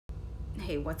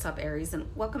Hey, what's up, Aries? And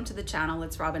welcome to the channel.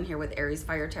 It's Robin here with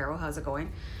AriesFireTarot. How's it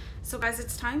going? So guys,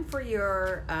 it's time for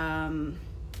your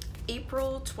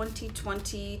April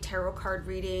 2020 tarot card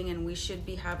reading, and we should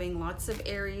be having lots of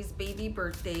Aries baby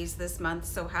birthdays this month.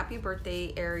 So happy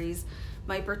birthday, Aries.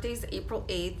 My birthday is April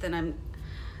 8th, and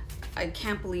I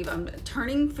can't believe I'm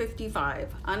turning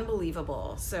 55.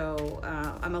 Unbelievable. So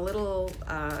I'm a little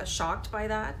shocked by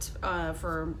that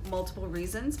for multiple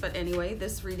reasons. But anyway,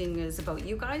 this reading is about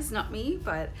you guys, not me.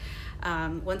 But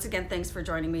once again, thanks for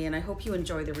joining me, and I hope you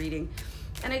enjoy the reading.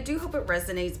 And I do hope it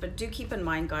resonates, but do keep in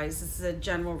mind, guys, this is a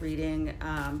general reading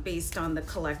based on the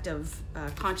collective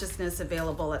consciousness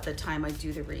available at the time I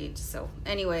do the read. So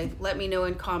anyway, let me know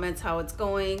in comments how it's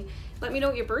going. Let me know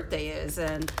what your birthday is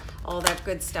and all that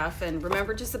good stuff. And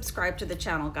remember to subscribe to the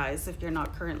channel, guys, if you're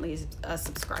not currently a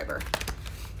subscriber.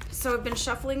 So I've been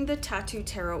shuffling the Tattoo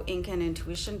Tarot Ink and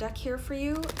Intuition deck here for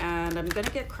you, and I'm going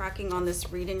to get cracking on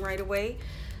this reading right away.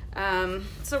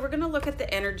 So we're going to look at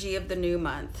the energy of the new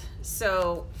month.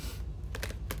 So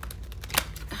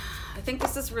I think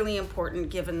this is really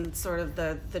important given sort of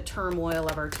the turmoil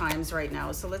of our times right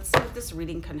now. So let's see what this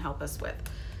reading can help us with.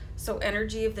 So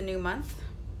energy of the new month.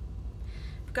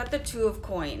 We've got the Two of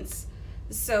Coins.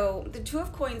 So the Two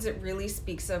of Coins, it really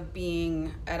speaks of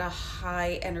being at a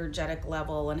high energetic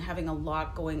level and having a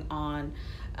lot going on.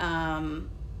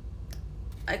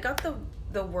 I got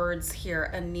the words here,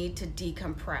 a need to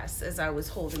decompress, as I was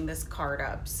holding this card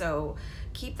up. So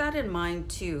keep that in mind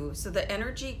too. So the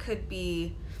energy could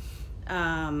be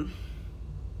a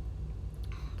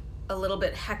little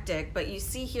bit hectic, but you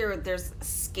see here there's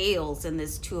scales in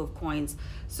this Two of Coins.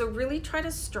 So really try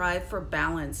to strive for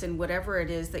balance in whatever it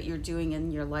is that you're doing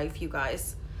in your life, you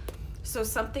guys. So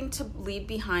something to leave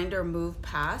behind or move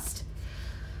past.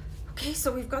 Okay,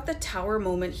 so we've got the Tower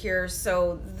moment here.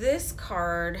 So this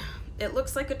card, it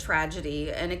looks like a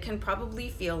tragedy, and it can probably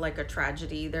feel like a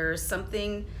tragedy. There's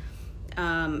something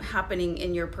happening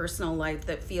in your personal life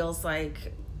that feels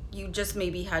like you just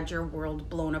maybe had your world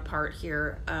blown apart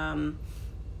here.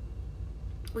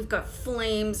 We've got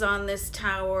flames on this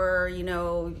tower, you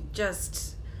know,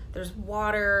 just there's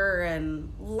water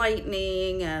and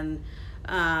lightning, and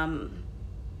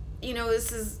you know,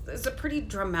 this is a pretty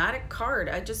dramatic card.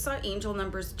 I just saw angel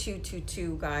numbers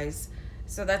 222, guys.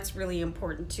 So that's really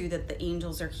important too, that the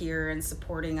angels are here and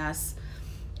supporting us.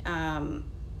 But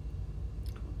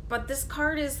this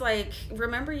card is like,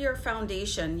 remember your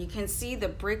foundation. You can see the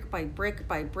brick by brick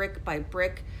by brick by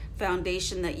brick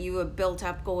foundation that you have built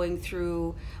up going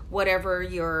through whatever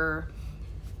your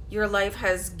life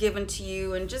has given to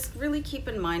you. And just really keep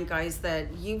in mind, guys,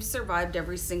 that you've survived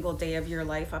every single day of your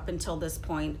life up until this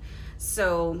point.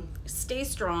 So stay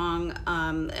strong,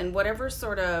 and whatever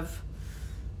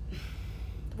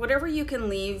you can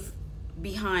leave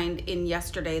behind in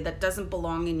yesterday that doesn't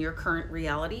belong in your current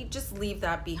reality, just leave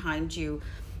that behind you.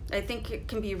 I think it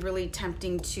can be really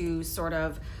tempting to sort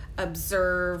of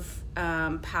observe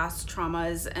past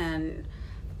traumas, and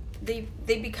they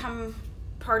become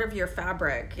part of your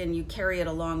fabric and you carry it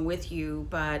along with you.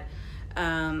 But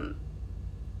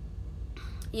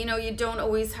you know, you don't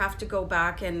always have to go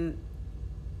back and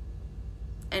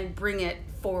bring it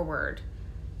forward.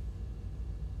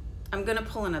 I'm gonna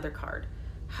pull another card.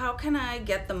 How can I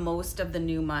get the most of the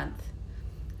new month?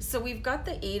 So we've got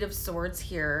the Eight of Swords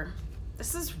here.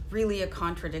 This is really a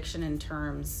contradiction in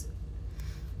terms.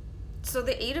 So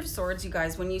the Eight of Swords, you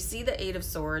guys, when you see the Eight of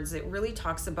Swords, it really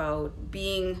talks about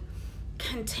being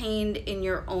contained in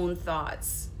your own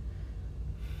thoughts.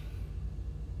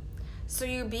 So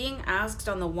you're being asked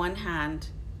on the one hand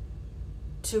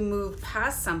to move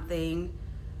past something,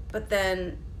 but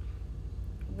then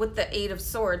with the Eight of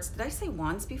Swords, did I say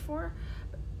Wands before?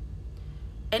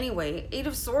 Anyway, Eight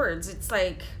of Swords, it's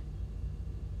like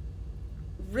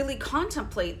really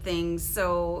contemplate things.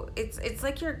 So it's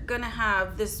like you're gonna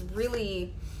have this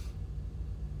really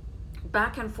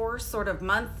back and forth sort of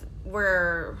month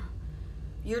where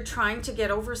you're trying to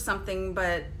get over something,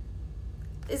 but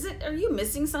are you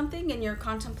missing something in your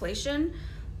contemplation?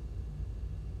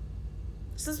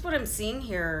 This is what I'm seeing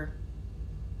here.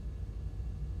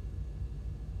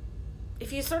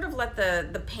 If you sort of let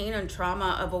the pain and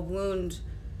trauma of a wound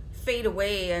fade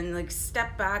away and like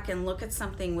step back and look at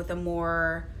something with a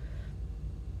more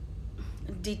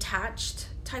detached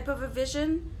type of a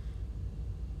vision,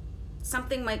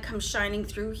 something might come shining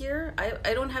through here.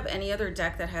 I don't have any other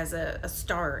deck that has a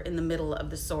star in the middle of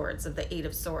the swords, of the Eight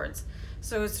of Swords.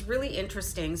 So it's really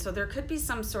interesting. So there could be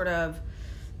some sort of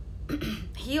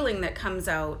healing that comes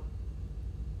out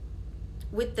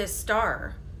with this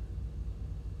star.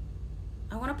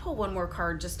 I want to pull one more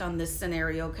card just on this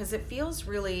scenario because it feels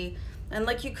really And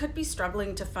like you could be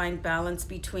struggling to find balance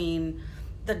between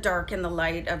the dark and the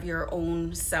light of your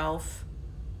own self,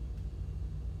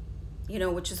 you know,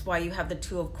 which is why you have the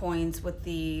Two of Coins with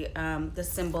the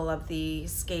symbol of the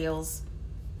scales,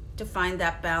 to find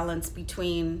that balance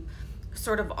between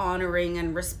sort of honoring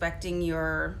and respecting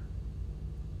your,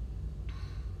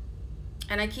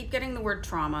 and I keep getting the word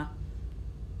trauma,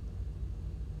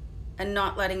 and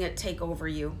not letting it take over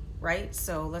you, right?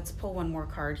 So let's pull one more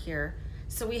card here.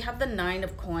 So we have the Nine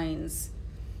of Coins.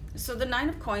 So the Nine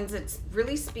of Coins, it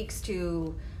really speaks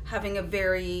to having a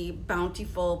very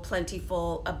bountiful,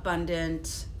 plentiful,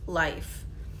 abundant life.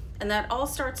 And that all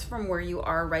starts from where you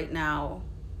are right now.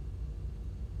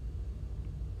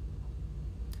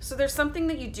 So there's something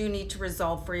that you do need to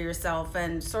resolve for yourself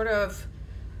and sort of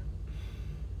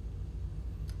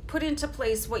put into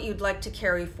place what you'd like to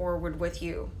carry forward with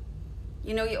you.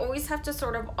 You know, you always have to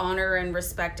sort of honor and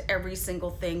respect every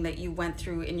single thing that you went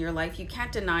through in your life. You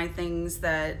can't deny things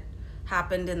that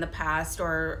happened in the past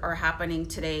or are happening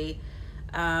today.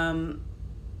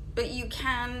 But you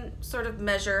can sort of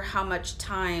measure how much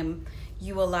time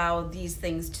you allow these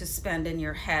things to spend in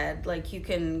your head. Like you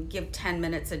can give 10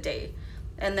 minutes a day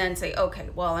and then say, okay,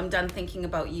 well, I'm done thinking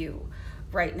about you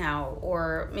right now.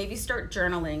 Or maybe start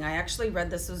journaling. I actually read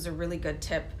this was a really good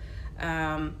tip.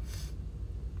 I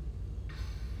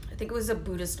think it was a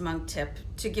Buddhist monk tip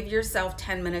to give yourself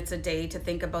 10 minutes a day to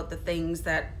think about the things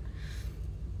that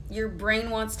your brain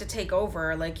wants to take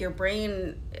over. Like your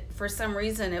brain, for some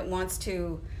reason, it wants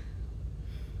to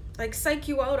like psych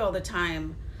you out all the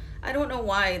time. I don't know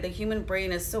why. The human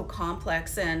brain is so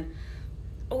complex and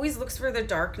always looks for the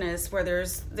darkness where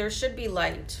there should be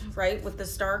light, right? With the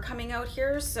star coming out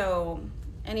here. So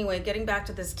anyway, getting back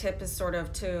to this tip is sort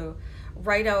of to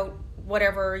write out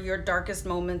whatever your darkest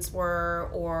moments were,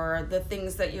 or the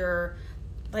things that you're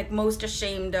like most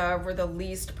ashamed of or the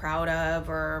least proud of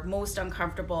or most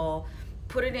uncomfortable.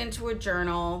 Put it into a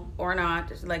journal or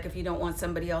not, like if you don't want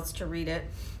somebody else to read it.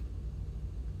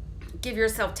 Give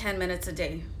yourself 10 minutes a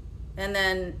day and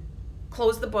then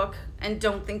close the book and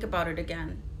don't think about it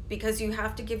again, because you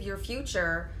have to give your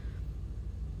future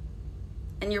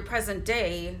and your present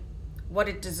day what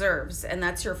it deserves, and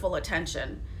that's your full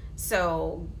attention.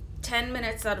 So 10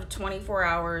 minutes out of 24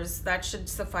 hours, that should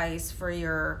suffice for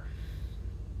your,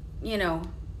 you know,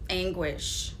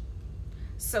 anguish.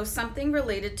 So something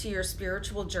related to your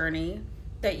spiritual journey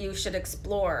that you should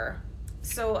explore.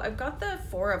 So I've got the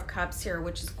Four of Cups here,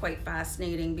 which is quite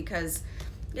fascinating because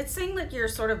it's saying that you're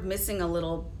sort of missing a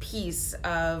little piece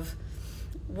of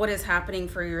what is happening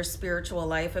for your spiritual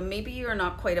life, and maybe you're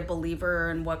not quite a believer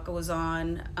in what goes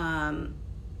on.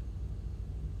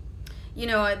 You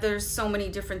know, there's so many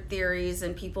different theories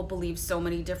and people believe so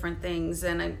many different things,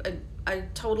 and I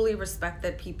totally respect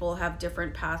that people have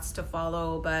different paths to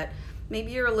follow, but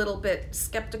maybe you're a little bit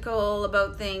skeptical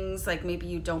about things, like maybe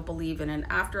you don't believe in an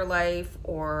afterlife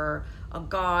or a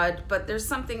God, but there's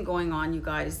something going on, you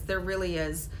guys. There really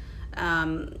is.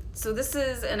 So this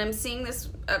is, and I'm seeing this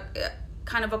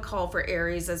kind of a call for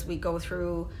Aries as we go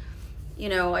through. You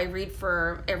know, I read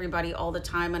for everybody all the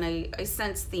time, and I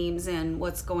sense themes in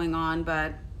what's going on,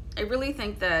 but I really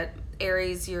think that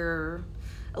Aries, you're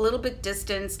a little bit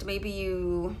distanced. Maybe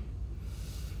you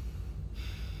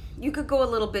could go a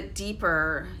little bit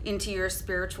deeper into your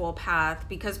spiritual path,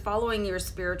 because following your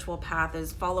spiritual path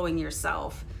is following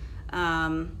yourself.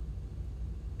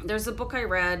 There's a book I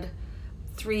read,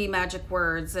 3 Magic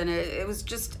Words, and it was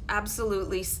just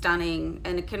absolutely stunning,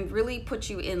 and it can really put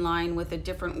you in line with a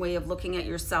different way of looking at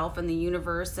yourself and the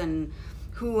universe and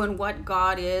who and what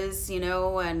God is, you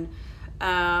know. And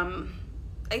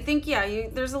I think, yeah,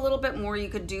 there's a little bit more you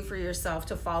could do for yourself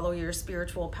to follow your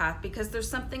spiritual path, because there's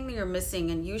something that you're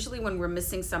missing, and usually when we're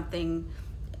missing something,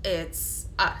 it's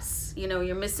us. You know,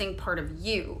 you're missing part of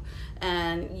you,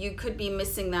 and you could be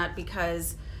missing that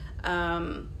because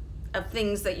of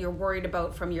things that you're worried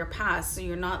about from your past. So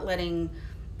you're not letting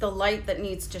the light that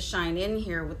needs to shine in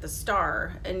here with the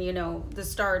star. And you know, the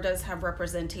star does have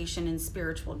representation in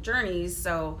spiritual journeys,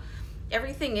 so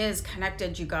everything is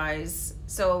connected, you guys.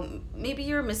 So maybe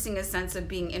you're missing a sense of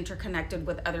being interconnected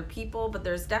with other people, but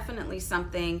there's definitely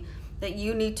something that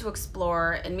you need to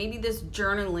explore. And maybe this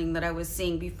journaling that I was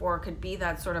seeing before could be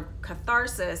that sort of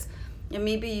catharsis, and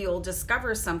maybe you'll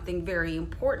discover something very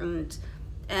important,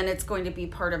 and it's going to be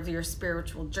part of your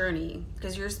spiritual journey,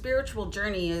 because your spiritual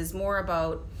journey is more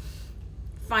about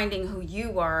finding who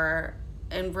you are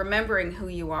and remembering who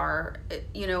you are.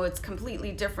 You know, it's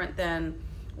completely different than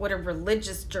what a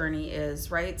religious journey is,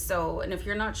 right? So, and if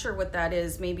you're not sure what that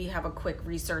is, maybe have a quick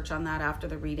research on that after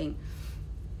the reading.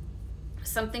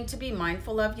 something to be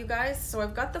mindful of, you guys. So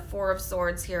I've got the Four of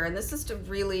Swords here, and this is to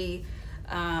really,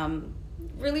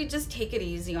 really just take it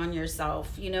easy on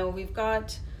yourself. You know, we've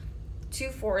got 2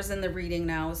 4s in the reading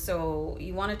now, so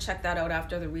you want to check that out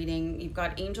after the reading. You've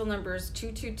got angel numbers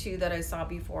 222 that I saw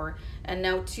before, and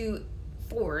now 2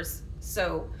 4s.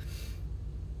 So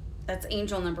that's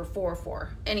angel number 44.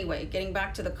 Anyway, getting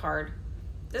back to the card.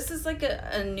 This is like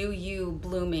a new you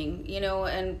blooming, you know,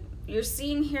 and you're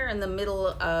seeing here in the middle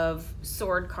of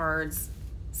sword cards,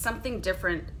 something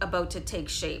different about to take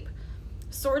shape.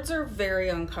 Swords are very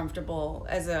uncomfortable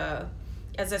as a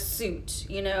suit,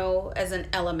 you know, as an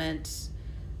element.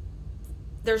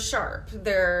 They're sharp,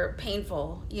 they're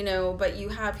painful, you know, but you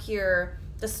have here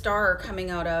the star coming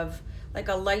out of, like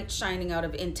a light shining out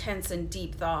of intense and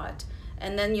deep thought.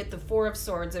 And then you have the Four of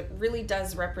Swords. It really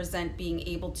does represent being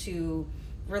able to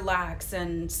relax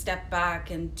and step back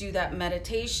and do that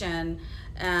meditation.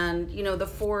 And you know, the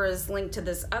 4 is linked to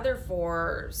this other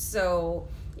 4, so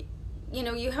you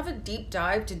know, you have a deep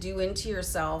dive to do into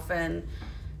yourself. And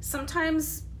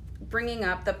sometimes bringing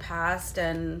up the past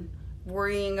and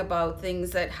worrying about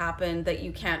things that happened that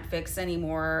you can't fix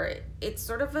anymore, it's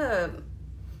sort of a,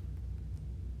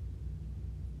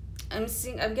 I'm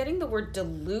getting the word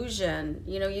delusion.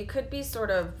 You know, you could be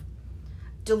sort of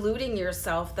deluding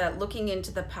yourself that looking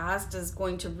into the past is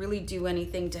going to really do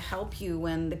anything to help you,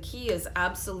 when the key is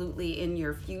absolutely in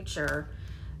your future.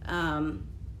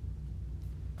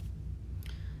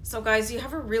 So guys, you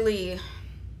have a really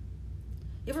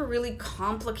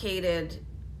complicated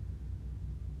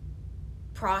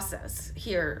process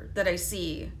here that I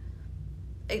see.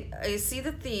 I see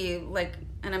that the, like,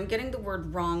 and I'm getting the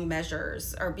word wrong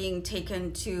measures are being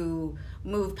taken to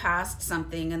move past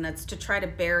something, and that's to try to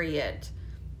bury it.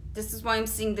 This is why I'm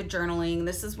seeing the journaling.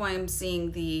 This is why I'm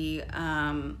seeing the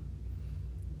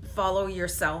follow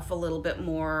yourself a little bit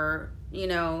more, you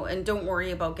know, and don't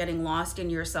worry about getting lost in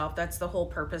yourself. That's the whole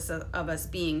purpose of us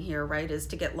being here, right? Is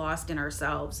to get lost in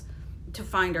ourselves, to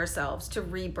find ourselves, to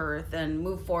rebirth and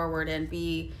move forward and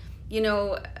be, you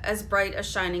know, as bright a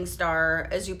shining star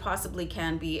as you possibly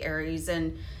can be, Aries.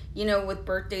 And you know, with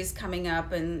birthdays coming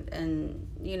up, and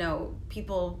you know,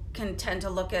 people can tend to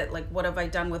look at, like, what have I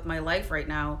done with my life right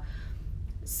now?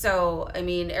 So I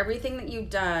mean, everything that you've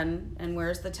done, and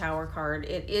where's the Tower card,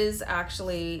 it is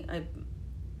actually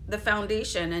the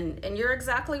foundation, and you're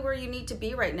exactly where you need to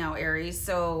be right now, Aries.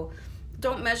 So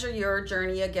don't measure your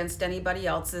journey against anybody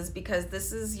else's, because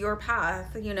this is your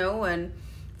path, you know, and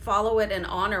follow it and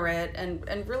honor it,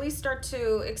 and really start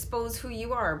to expose who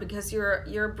you are, because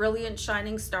you're a brilliant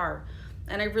shining star.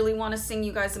 And I really want to sing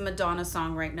you guys a Madonna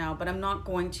song right now, but I'm not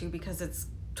going to, because it's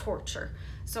torture.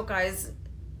 So guys,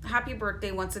 happy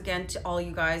birthday once again to all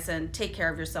you guys, and take care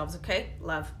of yourselves, okay?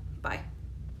 Love. Bye.